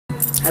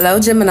Hello,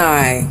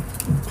 Gemini.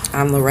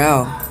 I'm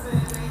Laurel,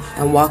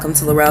 and welcome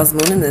to Laurel's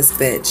Moon in this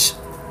bitch.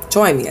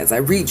 Join me as I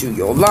read you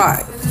your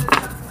life.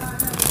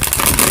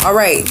 All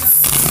right.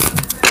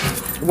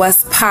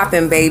 What's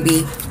poppin',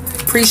 baby?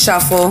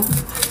 Pre-shuffle.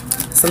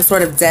 Some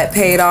sort of debt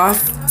paid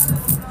off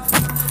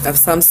of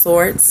some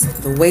sorts.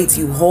 The weight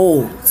you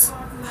hold.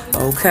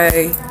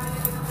 Okay?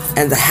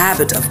 And the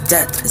habit of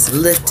debt is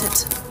lifted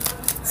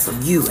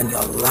from you and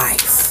your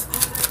life.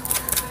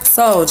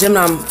 So,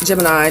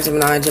 Gemini.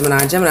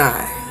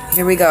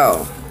 Here we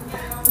go.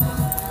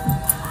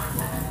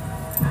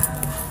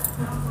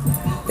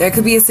 There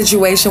could be a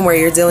situation where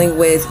you're dealing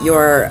with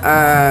your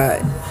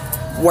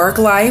work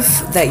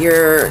life, that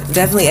you're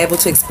definitely able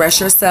to express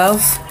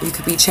yourself. You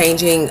could be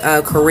changing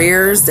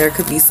careers. There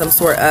could be some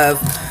sort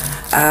of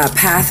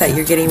path that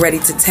you're getting ready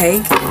to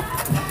take.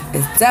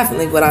 It's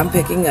definitely what I'm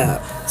picking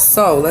up.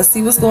 So, let's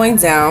see what's going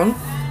down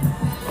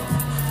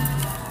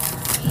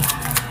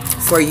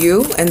for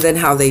you, and then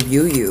how they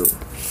view you.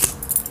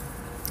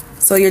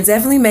 So you're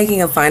definitely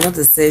making a final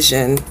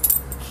decision.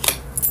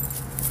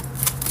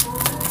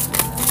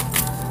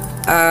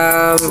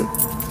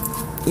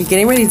 You're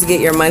getting ready to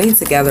get your money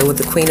together with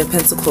the Queen of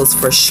Pentacles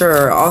for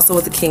sure. Also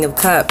with the King of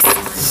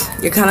Cups.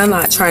 You're kind of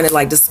not trying to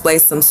like display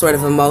some sort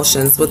of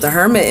emotions. With the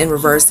Hermit in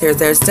reverse here,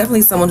 there's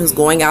definitely someone who's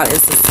going out in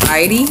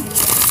society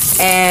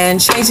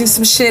and changing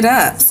some shit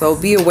up. So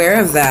be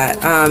aware of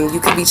that. You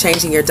could be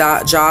changing your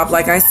job,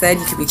 like I said.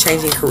 You could be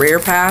changing career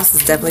paths.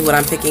 It's definitely what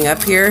I'm picking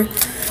up here.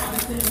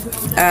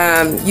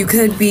 You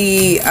could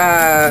be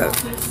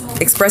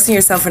expressing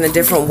yourself in a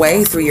different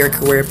way through your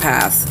career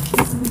path.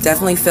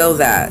 Definitely feel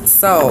that.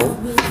 So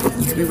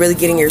you could be really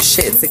getting your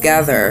shit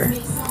together.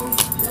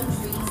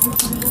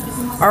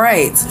 All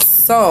right.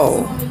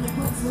 So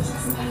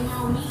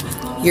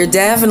you're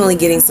definitely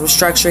getting some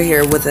structure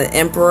here with the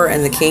Emperor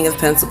and the King of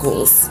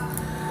Pentacles.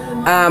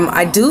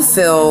 I do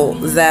feel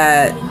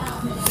that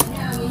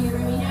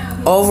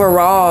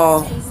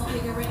overall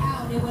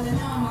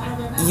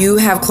you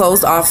have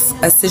closed off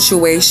a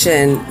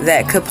situation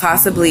that could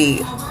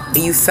possibly,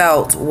 you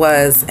felt,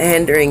 was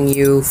hindering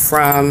you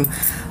from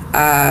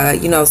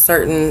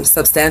certain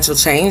substantial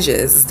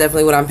changes. It's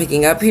definitely what I'm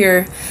picking up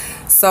here.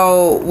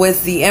 So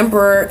with the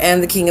Emperor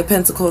and the King of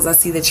Pentacles, I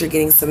see that you're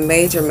getting some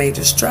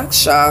major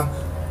structure.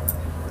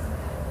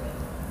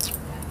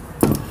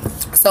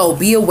 So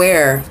be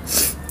aware,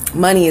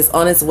 money is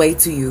on its way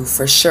to you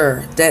for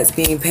sure. Debt's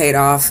being paid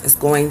off. It's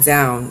going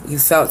down. You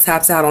felt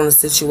tapped out on a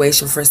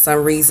situation for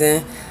some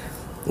reason.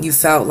 You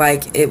felt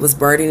like it was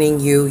burdening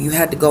you. You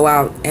had to go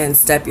out and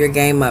step your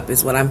game up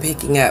is what I'm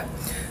picking up.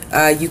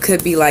 You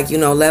could be like,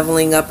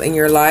 leveling up in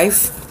your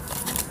life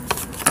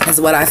is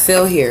what I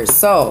feel here.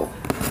 So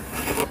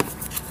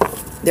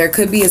there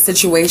could be a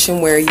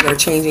situation where you are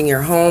changing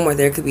your home, or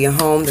there could be a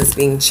home that's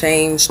being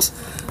changed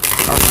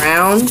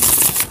around.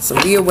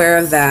 So be aware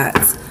of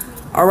that.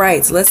 All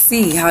right, let's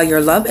see how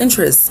your love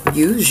interest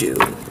views you.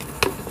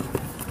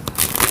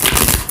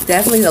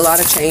 Definitely a lot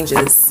of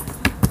changes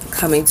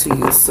coming to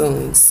you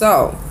soon.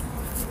 So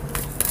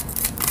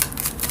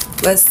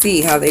let's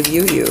see how they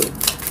view you.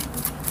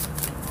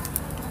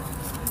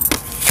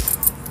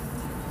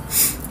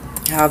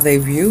 How they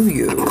view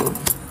you.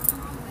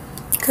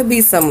 Could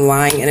be some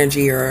lying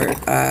energy, or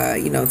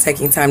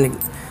taking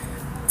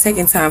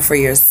time for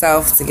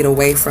yourself to get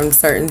away from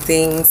certain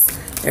things.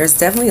 There's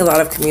definitely a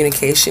lot of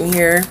communication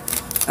here.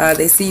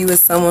 They see you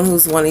as someone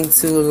who's wanting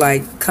to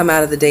like come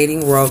out of the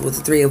dating world with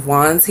the Three of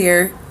Wands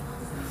here.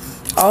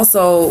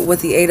 Also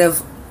with the Eight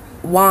of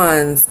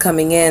Wands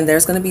coming in,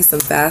 there's going to be some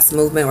fast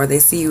movement, or they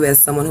see you as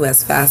someone who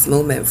has fast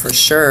movement for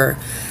sure.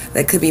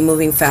 That could be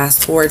moving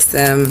fast towards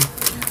them.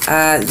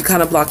 You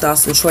kind of blocked off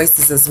some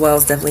choices as well.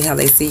 Is definitely how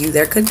they see you.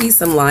 There could be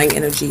some lying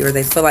energy, or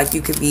they feel like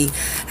you could be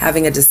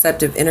having a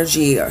deceptive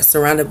energy, or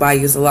surrounded by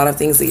you. There's a lot of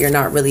things that you're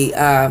not really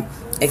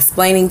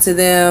explaining to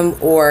them,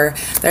 or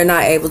they're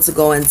not able to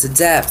go into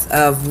depth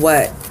of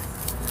what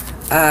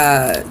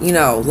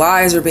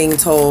lies are being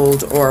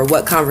told, or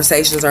what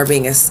conversations are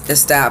being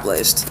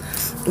established.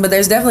 But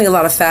there's definitely a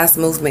lot of fast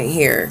movement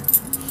here.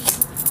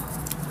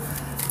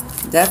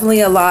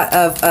 Definitely a lot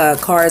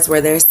of cards where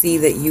they see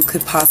that you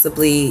could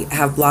possibly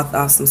have blocked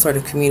off some sort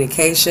of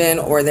communication,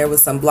 or there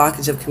was some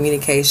blockage of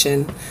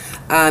communication.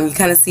 You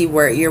kind of see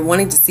where you're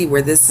wanting to see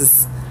where this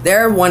is.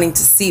 They're wanting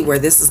to see where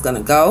this is going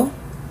to go.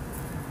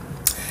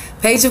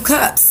 Page of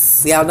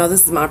Cups. Y'all know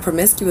this is my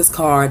promiscuous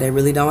card. They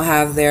really don't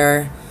have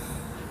their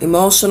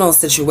emotional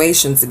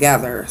situation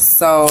together.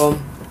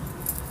 So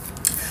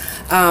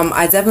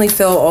I definitely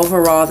feel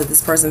overall that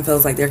this person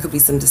feels like there could be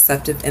some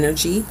deceptive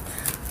energy.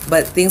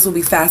 But things will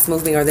be fast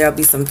moving, or there'll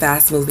be some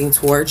fast moving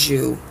towards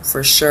you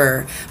for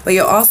sure. But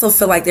you'll also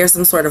feel like there's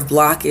some sort of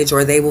blockage,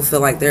 or they will feel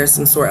like there's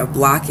some sort of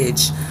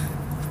blockage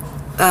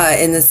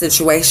in this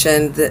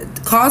situation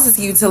that causes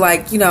you to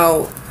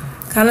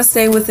kind of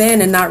stay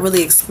within and not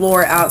really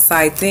explore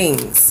outside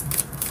things.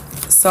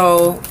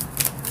 So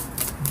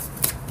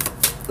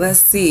let's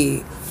see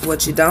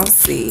what you don't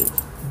see.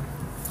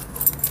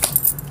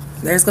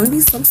 There's going to be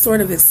some sort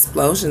of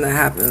explosion that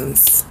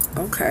happens.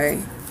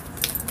 Okay.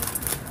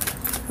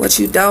 What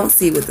you don't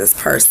see with this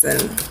person.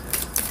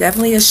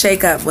 Definitely a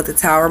shakeup with the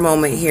Tower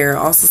moment here.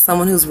 Also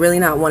someone who's really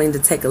not wanting to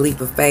take a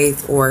leap of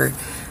faith or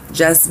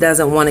just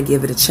doesn't want to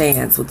give it a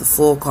chance with the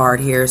Fool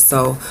card here.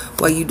 So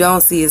what you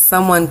don't see is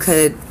someone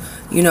could,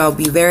 you know,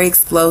 be very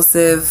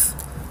explosive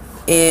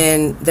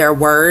in their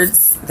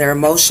words, their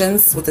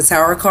emotions with the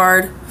Tower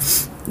card.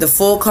 The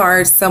Fool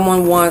card,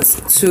 someone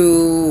wants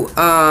to,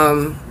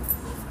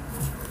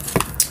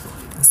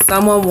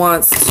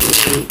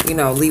 you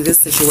know, leave this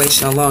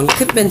situation alone. You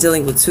could have been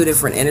dealing with two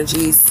different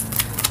energies.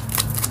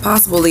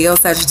 Possible Leo,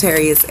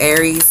 Sagittarius,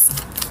 Aries.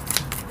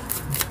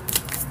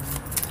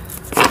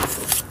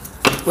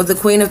 With the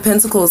Queen of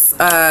Pentacles,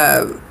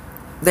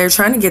 they're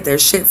trying to get their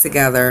shit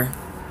together.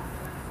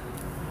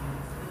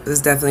 This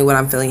is definitely what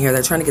I'm feeling here.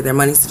 They're trying to get their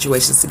money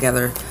situations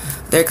together.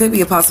 There could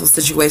be a possible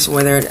situation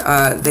where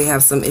they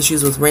have some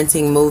issues with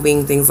renting,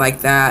 moving, things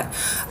like that.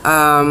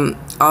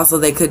 Also,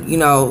 they could, you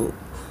know,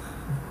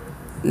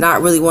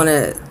 not really want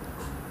to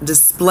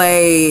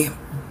display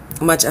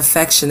much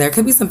affection. There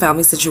could be some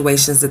family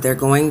situations that they're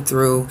going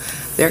through.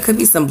 There could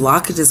be some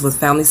blockages with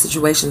family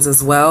situations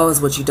as well, is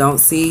what you don't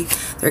see.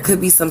 There could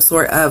be some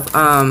sort of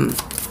an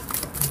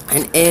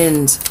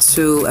end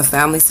to a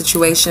family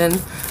situation.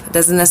 It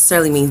doesn't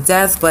necessarily mean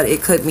death, but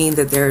it could mean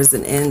that there's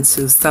an end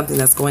to something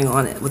that's going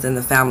on within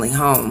the family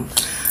home.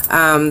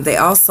 They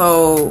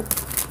also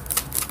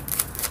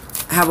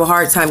have a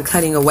hard time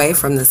cutting away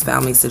from this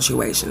family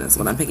situation, is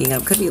what I'm picking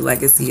up. Could be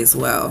legacy as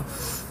well.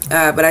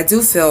 But I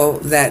do feel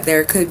that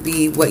there could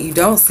be, what you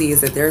don't see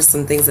is that there's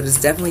some things that is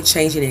definitely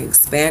changing and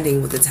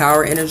expanding with the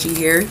Tower energy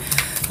here.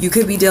 You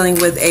could be dealing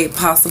with a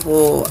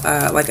possible,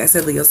 like I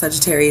said, Leo,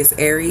 Sagittarius,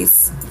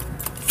 Aries,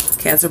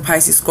 Cancer,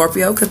 Pisces,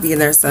 Scorpio. Could be in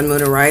their Sun,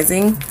 Moon, or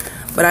Rising.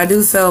 But I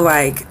do feel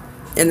like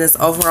in this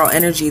overall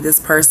energy, this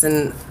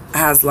person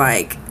has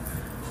like,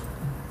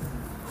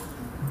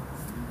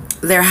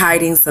 they're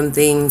hiding some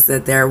things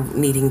that they're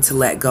needing to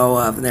let go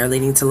of, and they're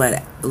needing to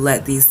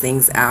let these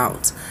things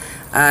out.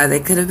 They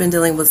could have been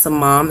dealing with some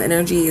mom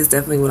energy, is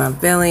definitely what I'm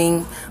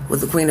feeling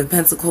with the Queen of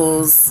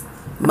Pentacles,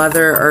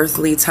 Mother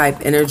Earthly type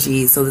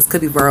energy. So this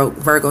could be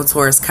Virgo,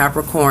 Taurus,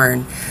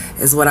 Capricorn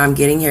is what I'm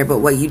getting here. But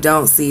what you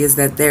don't see is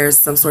that there's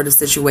some sort of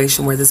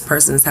situation where this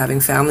person is having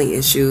family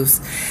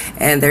issues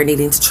and they're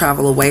needing to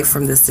travel away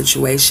from this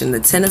situation. The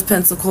Ten of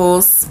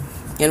Pentacles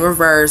in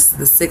reverse,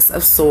 the Six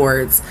of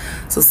Swords.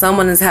 So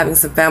someone is having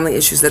some family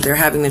issues that they're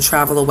having to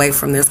travel away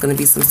from. There's going to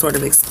be some sort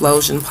of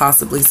explosion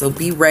possibly, so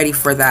be ready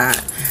for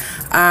that.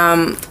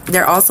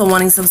 They're also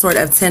wanting some sort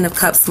of Ten of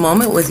Cups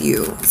moment with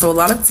you. So a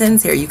lot of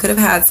tens here. You could have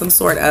had some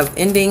sort of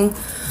ending,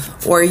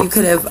 or you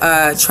could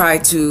have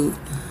tried to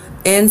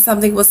end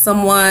something with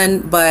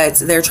someone, but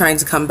they're trying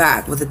to come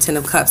back with the Ten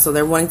of Cups. So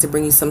they're wanting to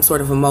bring you some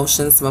sort of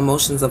emotions, some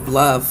emotions of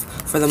love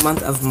for the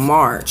month of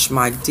March,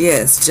 my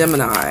dearest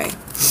Gemini.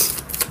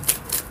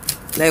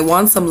 They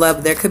want some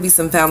love. There could be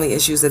some family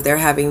issues that they're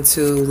having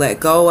to let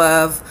go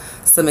of,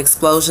 some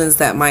explosions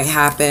that might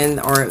happen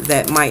or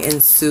that might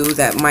ensue,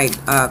 that might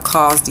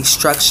cause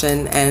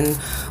destruction, and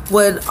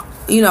would,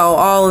 you know,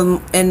 all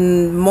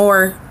in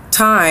more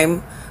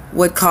time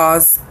would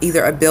cause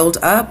either a build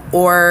up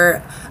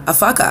or a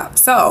fuck up.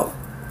 So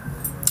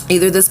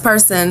either this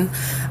person,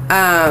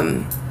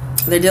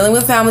 they're dealing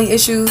with family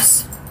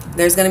issues,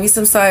 there's going to be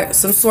some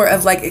sort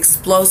of like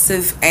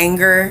explosive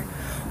anger,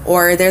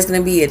 or there's going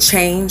to be a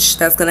change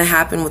that's going to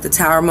happen with the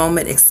Tower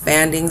moment,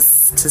 expanding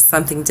to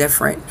something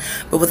different.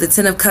 But with the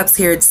Ten of Cups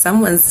here,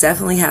 someone's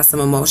definitely has some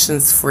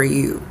emotions for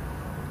you.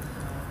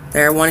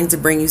 They're wanting to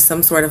bring you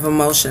some sort of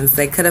emotions.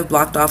 They could have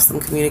blocked off some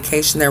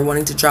communication. They're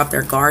wanting to drop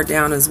their guard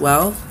down as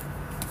well.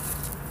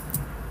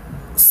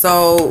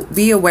 So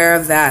be aware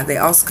of that. They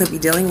also could be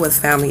dealing with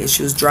family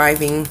issues,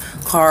 driving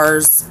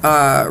cars,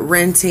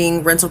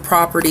 rental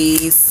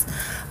properties.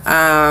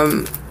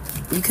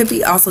 You could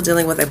be also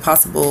dealing with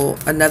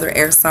another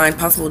air sign,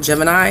 possible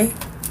Gemini.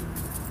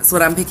 That's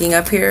what I'm picking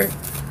up here.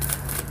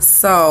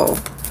 So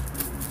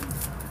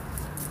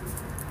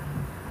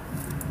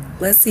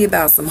let's see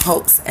about some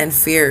hopes and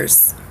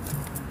fears.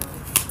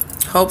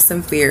 Hopes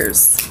and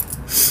fears.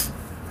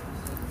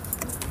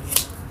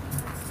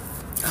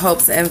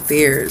 Hopes and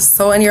fears.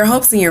 So in your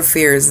hopes and your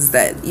fears is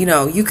that, you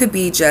know, you could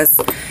be just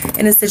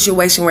in a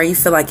situation where you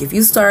feel like if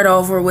you start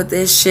over with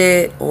this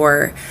shit,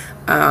 or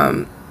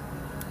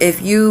if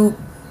you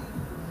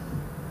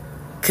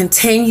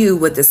continue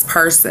with this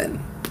person,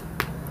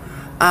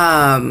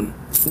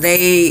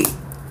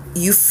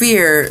 you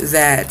fear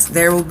that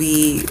there will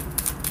be,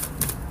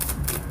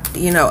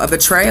 you know, a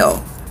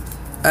betrayal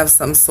of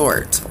some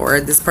sort,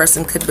 or this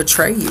person could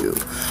betray you.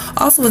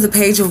 Also with the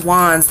Page of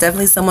Wands,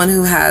 definitely someone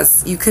who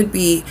has, you could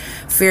be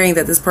fearing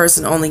that this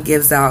person only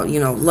gives out, you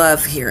know,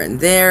 love here and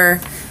there.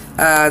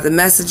 The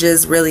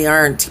messages really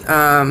aren't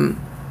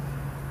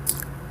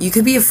You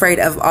could be afraid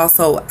of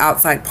also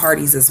outside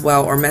parties as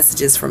well, or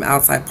messages from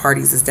outside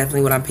parties is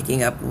definitely what I'm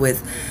picking up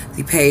with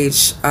the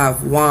Page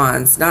of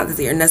Wands. Not that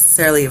you're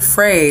necessarily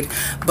afraid,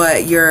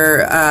 but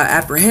you're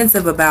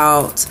apprehensive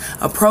about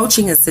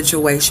approaching a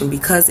situation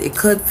because it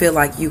could feel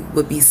like you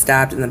would be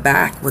stabbed in the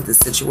back with this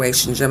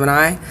situation,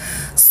 Gemini.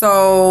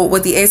 So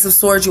with the Ace of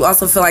Swords, you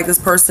also feel like this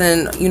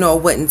person, you know,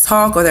 wouldn't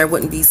talk, or there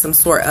wouldn't be some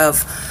sort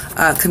of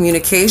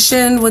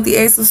communication with the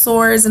Ace of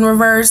Swords in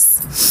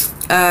reverse.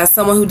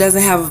 Someone who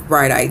doesn't have a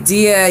bright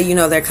idea, you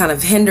know, they're kind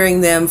of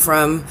hindering them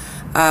from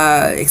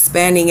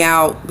expanding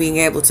out, being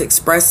able to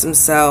express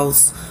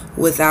themselves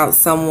without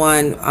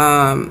someone,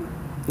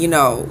 you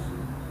know,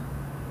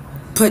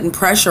 putting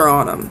pressure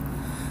on them.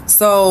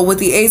 So with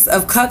the Ace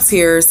of Cups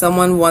here,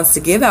 someone wants to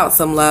give out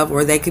some love,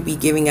 or they could be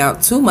giving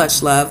out too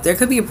much love. There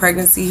could be a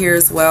pregnancy here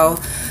as well,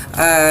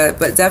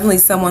 but definitely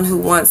someone who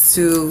wants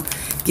to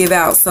give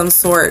out some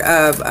sort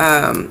of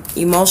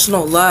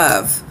emotional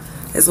love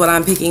is what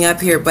I'm picking up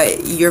here.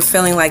 But you're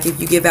feeling like if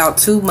you give out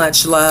too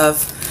much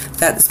love,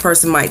 that this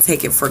person might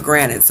take it for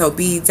granted. So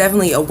be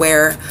definitely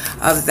aware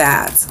of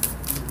that.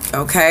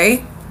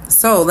 Okay,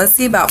 so let's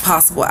see about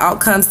possible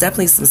outcomes.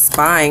 Definitely some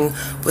spying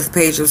with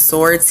Page of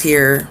Swords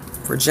here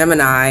for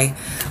Gemini.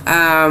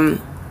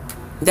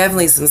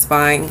 Definitely some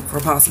spying for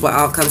possible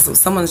outcomes. So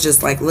someone's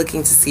just like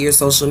looking to see your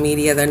social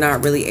media. They're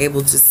not really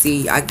able to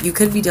see. You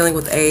could be dealing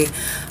with a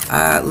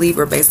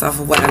Libra based off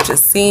of what I've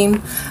just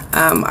seen.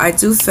 I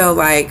do feel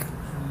like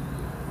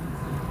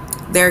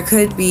there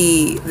could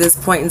be this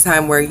point in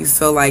time where you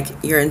feel like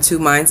you're in two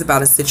minds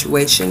about a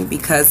situation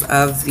because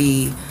of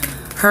the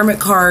Hermit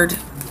card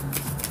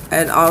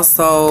and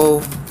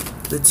also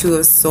the Two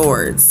of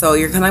Swords. So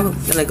you're kind of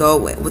going to go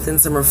within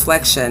some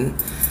reflection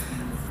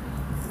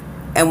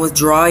and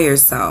withdraw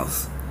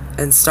yourself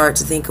and start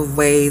to think of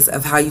ways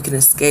of how you can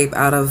escape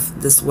out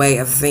of this way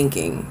of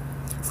thinking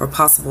for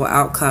possible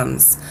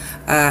outcomes.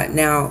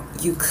 Now,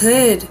 you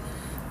could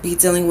be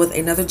dealing with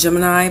another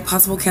Gemini,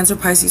 possible Cancer,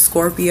 Pisces,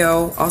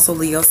 Scorpio, also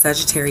Leo,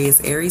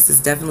 Sagittarius, Aries is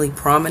definitely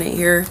prominent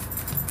here.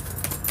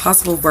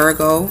 Possible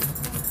Virgo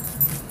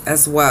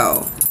as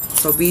well.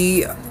 So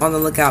be on the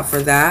lookout for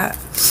that.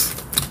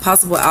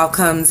 Possible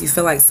outcomes, you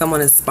feel like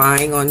someone is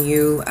spying on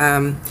you.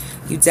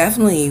 You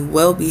definitely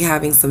will be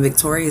having some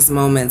victorious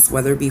moments,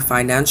 whether it be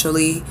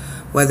financially,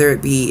 whether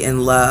it be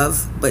in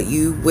love, but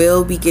you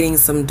will be getting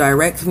some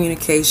direct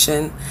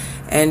communication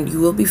and you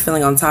will be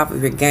feeling on top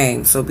of your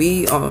game. So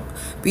be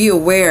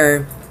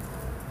aware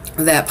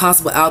that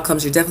possible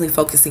outcomes, you're definitely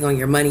focusing on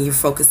your money. You're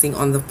focusing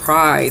on the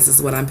prize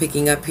is what I'm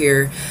picking up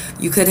here.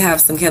 You could have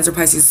some Cancer,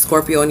 Pisces,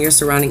 Scorpio in your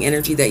surrounding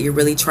energy that you're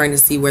really trying to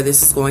see where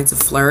this is going to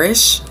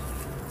flourish.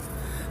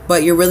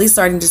 But you're really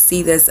starting to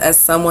see this as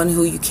someone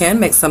who you can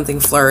make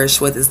something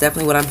flourish with is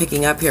definitely what I'm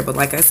picking up here. But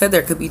like I said,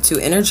 there could be two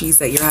energies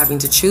that you're having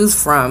to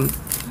choose from.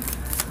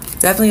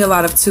 Definitely a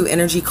lot of two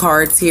energy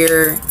cards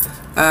here.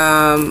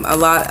 A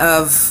lot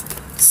of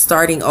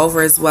starting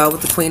over as well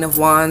with the Queen of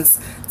Wands.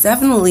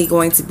 Definitely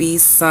going to be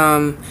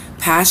some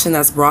passion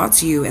that's brought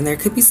to you, and there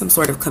could be some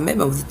sort of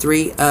commitment with the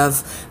Three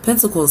of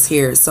Pentacles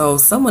here. So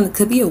someone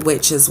could be a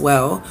witch as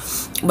well,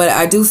 but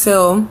I do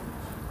feel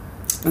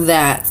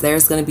that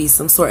there's going to be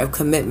some sort of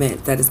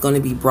commitment that is going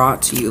to be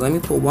brought to you. Let me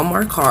pull one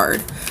more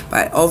card.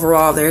 But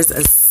overall, there's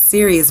a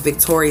serious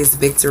victorious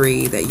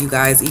victory that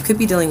you could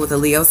be dealing with a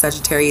Leo,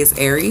 Sagittarius,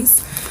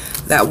 Aries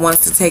that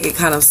wants to take it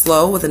kind of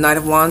slow with the Knight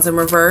of Wands in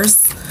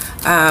reverse.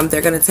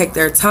 They're going to take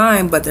their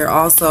time, but they're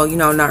also, you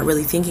know, not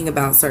really thinking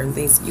about certain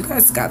things. You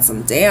guys got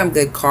some damn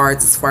good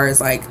cards as far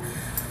as like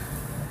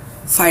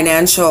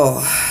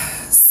financial.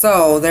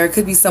 So there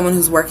could be someone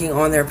who's working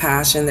on their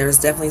passion. There's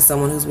definitely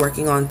someone who's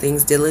working on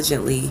things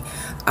diligently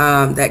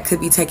that could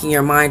be taking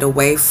your mind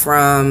away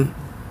from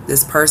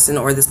this person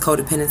or this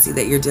codependency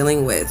that you're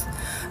dealing with.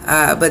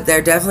 But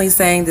they're definitely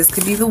saying this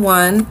could be the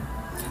one.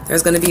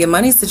 There's going to be a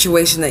money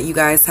situation that you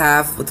guys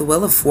have with the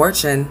Wheel of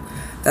Fortune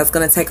that's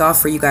going to take off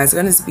for you guys.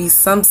 There's going to be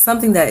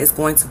something that is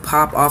going to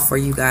pop off for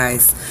you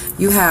guys.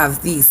 You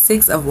have the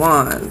Six of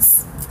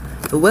Wands,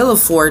 the Wheel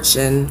of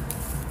Fortune,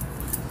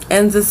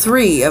 and the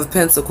Three of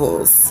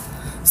Pentacles.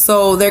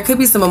 So there could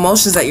be some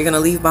emotions that you're going to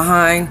leave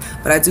behind,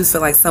 but I do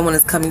feel like someone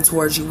is coming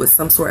towards you with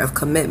some sort of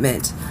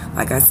commitment.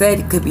 Like I said,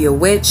 it could be a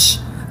witch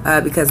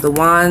because the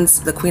Wands,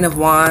 the Queen of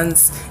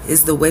Wands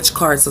is the witch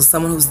card. So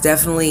someone who's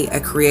definitely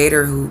a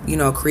creator who, you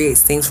know,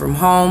 creates things from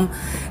home.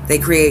 They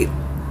create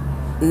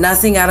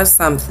nothing out of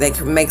something. They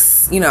can make,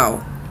 you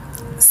know,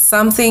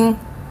 something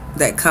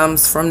that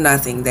comes from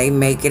nothing. They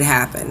make it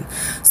happen.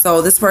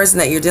 So this person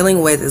that you're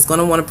dealing with is going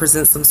to want to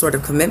present some sort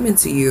of commitment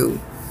to you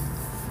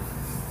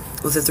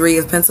with the Three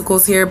of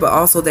Pentacles here, but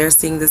also they're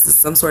seeing this as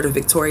some sort of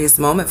victorious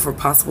moment for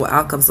possible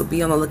outcomes. So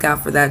be on the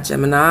lookout for that,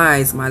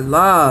 Geminis, my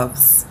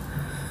loves.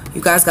 You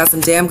guys got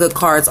some damn good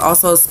cards.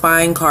 Also a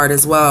spying card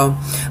as well.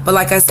 But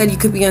like I said, you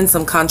could be in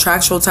some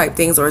contractual type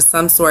things or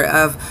some sort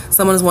of,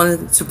 someone is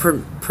wanting to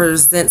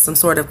present some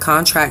sort of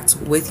contract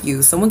with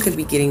you. Someone could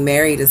be getting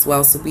married as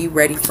well. So be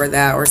ready for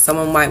that. Or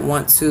someone might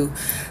want to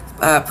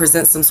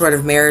present some sort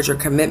of marriage or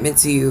commitment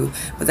to you,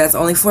 but that's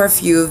only for a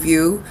few of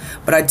you.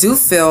 But I do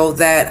feel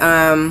that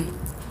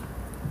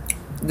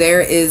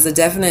there is a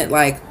definite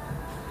like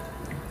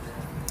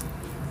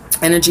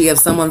energy of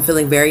someone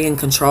feeling very in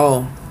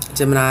control,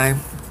 Gemini.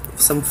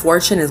 Some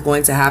fortune is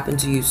going to happen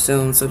to you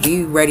soon, so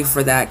be ready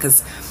for that,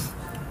 because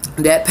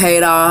debt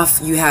paid off.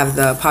 You have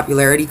the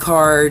popularity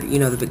card, you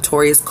know, the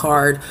victorious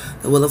card,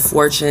 the wheel of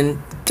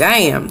fortune.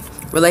 Damn.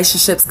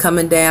 Relationships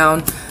coming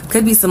down.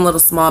 Could be some little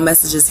small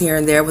messages here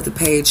and there with the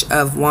page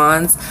of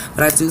wands,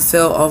 but I do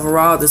feel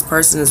overall this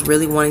person is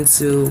really wanting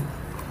to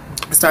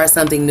start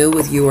something new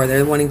with you, or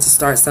they're wanting to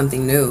start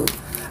something new,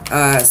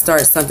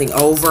 start something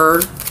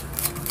over,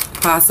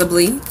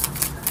 possibly.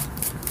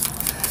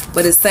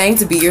 But it's saying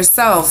to be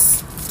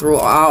yourself through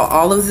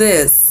all of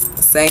this.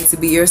 Saying to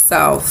be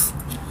yourself.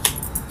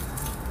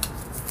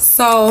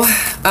 So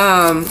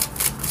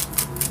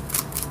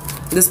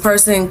this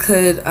person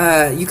could,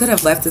 you could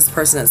have left this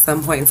person at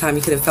some point in time.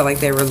 You could have felt like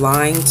they were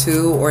lying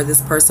to, or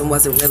this person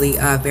wasn't really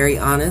very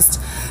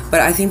honest. But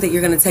I think that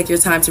you're going to take your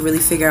time to really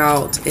figure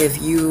out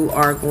if you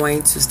are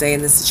going to stay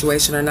in this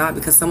situation or not,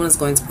 because someone is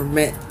going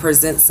to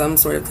present some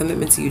sort of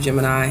commitment to you,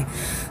 Gemini.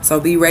 So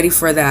be ready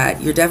for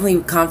that. You're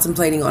definitely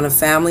contemplating on a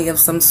family of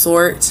some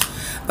sort.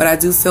 But I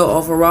do feel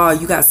overall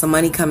you got some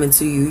money coming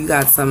to you. You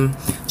got some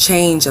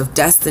change of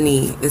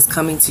destiny is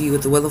coming to you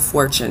with the Wheel of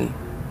Fortune.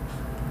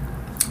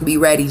 Be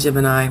ready,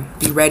 Gemini.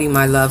 Be ready,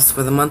 my loves,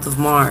 for the month of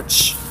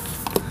March.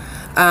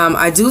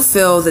 I do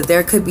feel that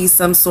there could be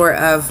some sort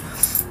of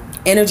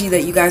energy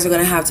that you guys are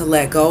going to have to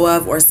let go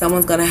of, or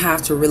someone's going to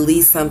have to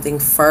release something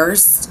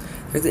first.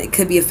 It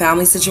could be a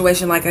family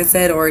situation, like I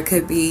said, or it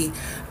could be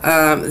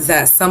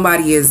that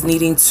somebody is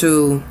needing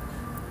to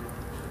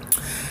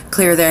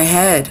clear their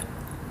head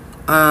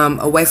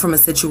away from a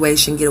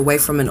situation, get away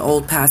from an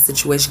old past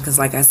situation, because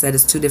like I said,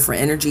 it's two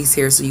different energies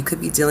here. So you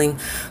could be dealing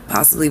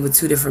possibly with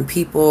two different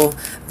people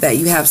that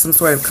you have some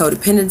sort of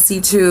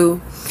codependency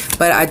to.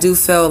 But I do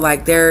feel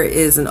like there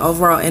is an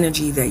overall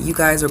energy that you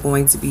guys are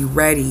going to be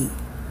ready.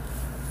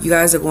 You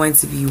guys are going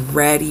to be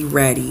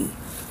ready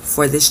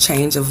for this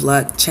change of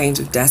luck, change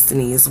of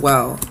destiny as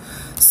well.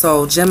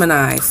 So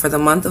Gemini, for the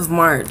month of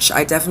March,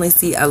 I definitely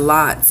see a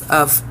lot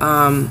of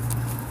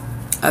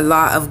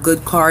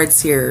good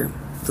cards here.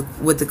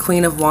 With the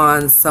Queen of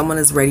Wands, someone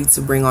is ready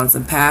to bring on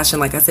some passion.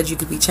 Like I said, you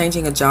could be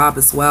changing a job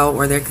as well,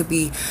 or there could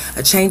be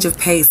a change of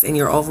pace in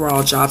your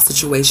overall job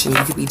situation.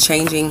 You could be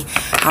changing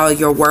how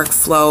your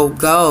workflow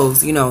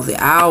goes, you know, the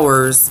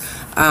hours.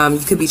 You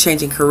could be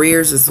changing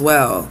careers as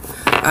well.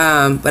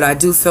 But I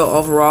do feel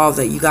overall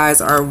that you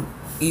guys are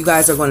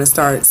going to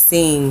start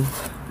seeing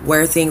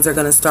where things are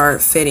going to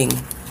start fitting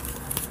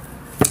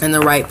in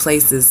the right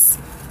places.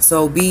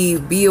 So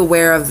be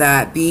aware of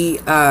that. Be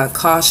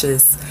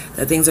cautious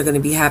that things are going to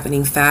be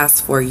happening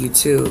fast for you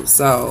too.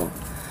 So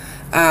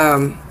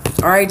all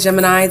right,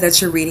 Gemini,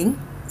 that's your reading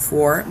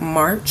for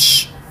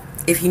March.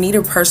 If you need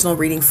a personal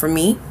reading from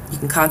me, you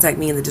can contact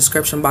me in the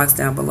description box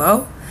down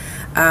below.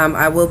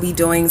 I will be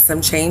doing some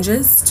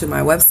changes to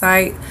my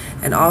website,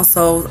 and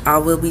also I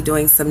will be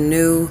doing some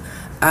new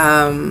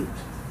things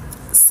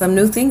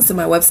to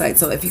my website.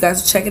 So if you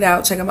guys check it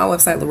out, check out my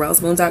website,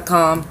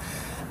 laurellebanks.com,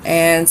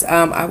 and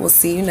I will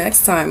see you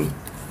next time,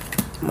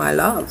 my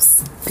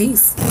loves.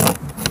 Peace.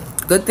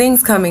 Good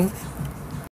things coming.